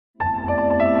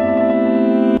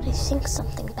I think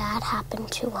something bad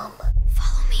happened to him.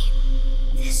 Follow me.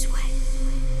 This way.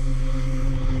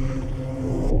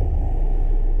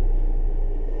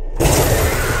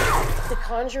 The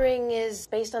Conjuring is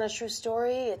based on a true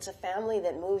story. It's a family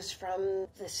that moves from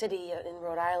the city in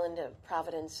Rhode Island of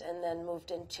Providence and then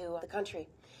moved into the country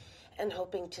and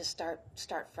hoping to start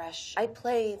fresh. I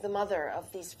play the mother of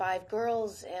these 5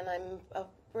 girls, and I'm a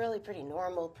really pretty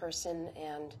normal person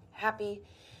and happy.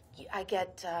 I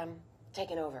get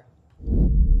taken over. You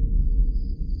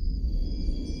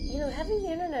know, having the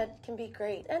internet can be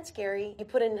great and scary. You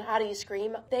put in "How Do You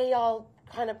Scream?" They all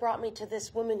kind of brought me to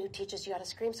this woman who teaches you how to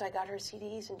scream, so I got her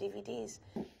CDs and DVDs.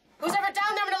 Who's ever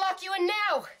down there? I'm gonna lock you in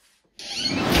now!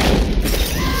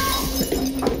 Help!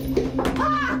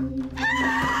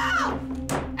 Help!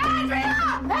 Andrea!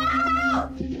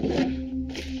 Help!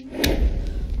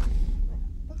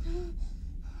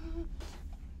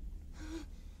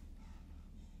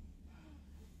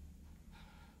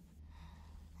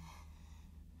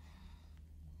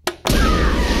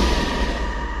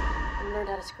 And learned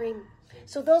how to scream.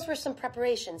 So those were some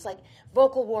preparations, like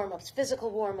vocal warm-ups,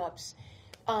 physical warm-ups,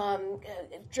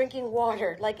 drinking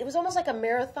water. Like, it was almost like a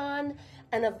marathon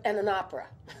and an opera.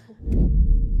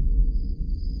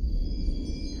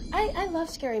 I love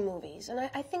scary movies, and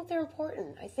I think they're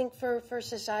important. I think for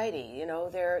society, you know,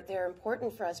 they're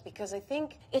important for us because I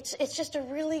think it's just a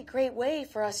really great way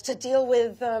for us to deal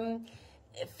with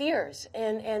fears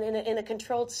and in a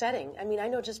controlled setting. I mean, I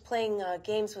know just playing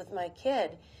games with my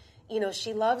kid, you know,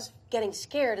 she loves getting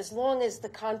scared as long as the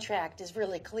contract is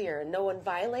really clear and no one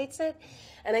violates it.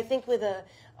 And I think with a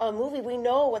movie, we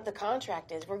know what the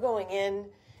contract is. We're going in,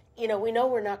 you know, we know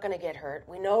we're not going to get hurt.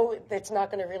 We know it's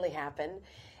not going to really happen.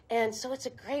 And so it's a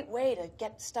great way to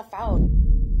get stuff out.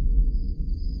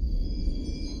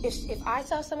 If I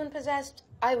saw someone possessed,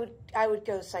 I would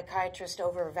go psychiatrist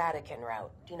over Vatican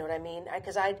route. Do you know what I mean?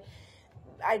 Because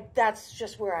that's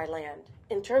just where I land.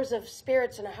 In terms of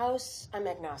spirits in a house, I'm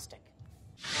agnostic.